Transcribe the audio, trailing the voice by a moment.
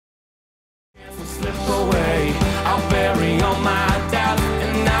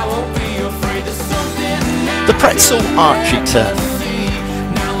Pretzel Archie Turn.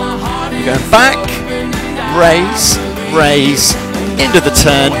 We're going back, raise, raise, into the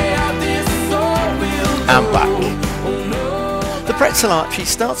turn, and back. The Pretzel Archie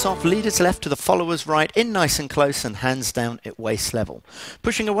starts off leader's left to the follower's right, in nice and close and hands down at waist level.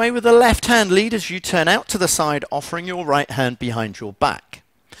 Pushing away with the left hand lead as you turn out to the side, offering your right hand behind your back.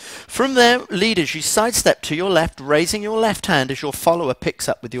 From there, lead as you sidestep to your left, raising your left hand as your follower picks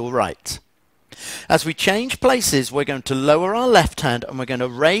up with your right. As we change places, we're going to lower our left hand and we're going to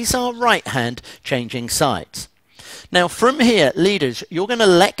raise our right hand, changing sides. Now from here, leaders, you're going to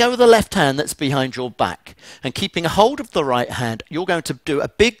let go of the left hand that's behind your back, and keeping a hold of the right hand, you're going to do a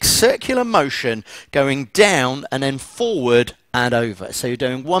big circular motion going down and then forward and over. So you're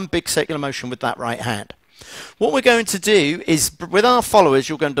doing one big circular motion with that right hand. What we're going to do is, with our followers,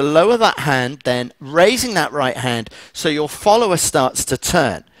 you're going to lower that hand, then raising that right hand so your follower starts to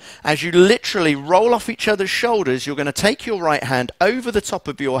turn. As you literally roll off each other's shoulders, you're going to take your right hand over the top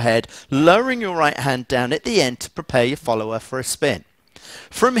of your head, lowering your right hand down at the end to prepare your follower for a spin.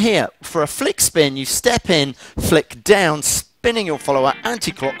 From here, for a flick spin, you step in, flick down, spinning your follower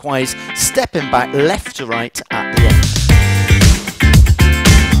anti-clockwise, stepping back left to right at the end.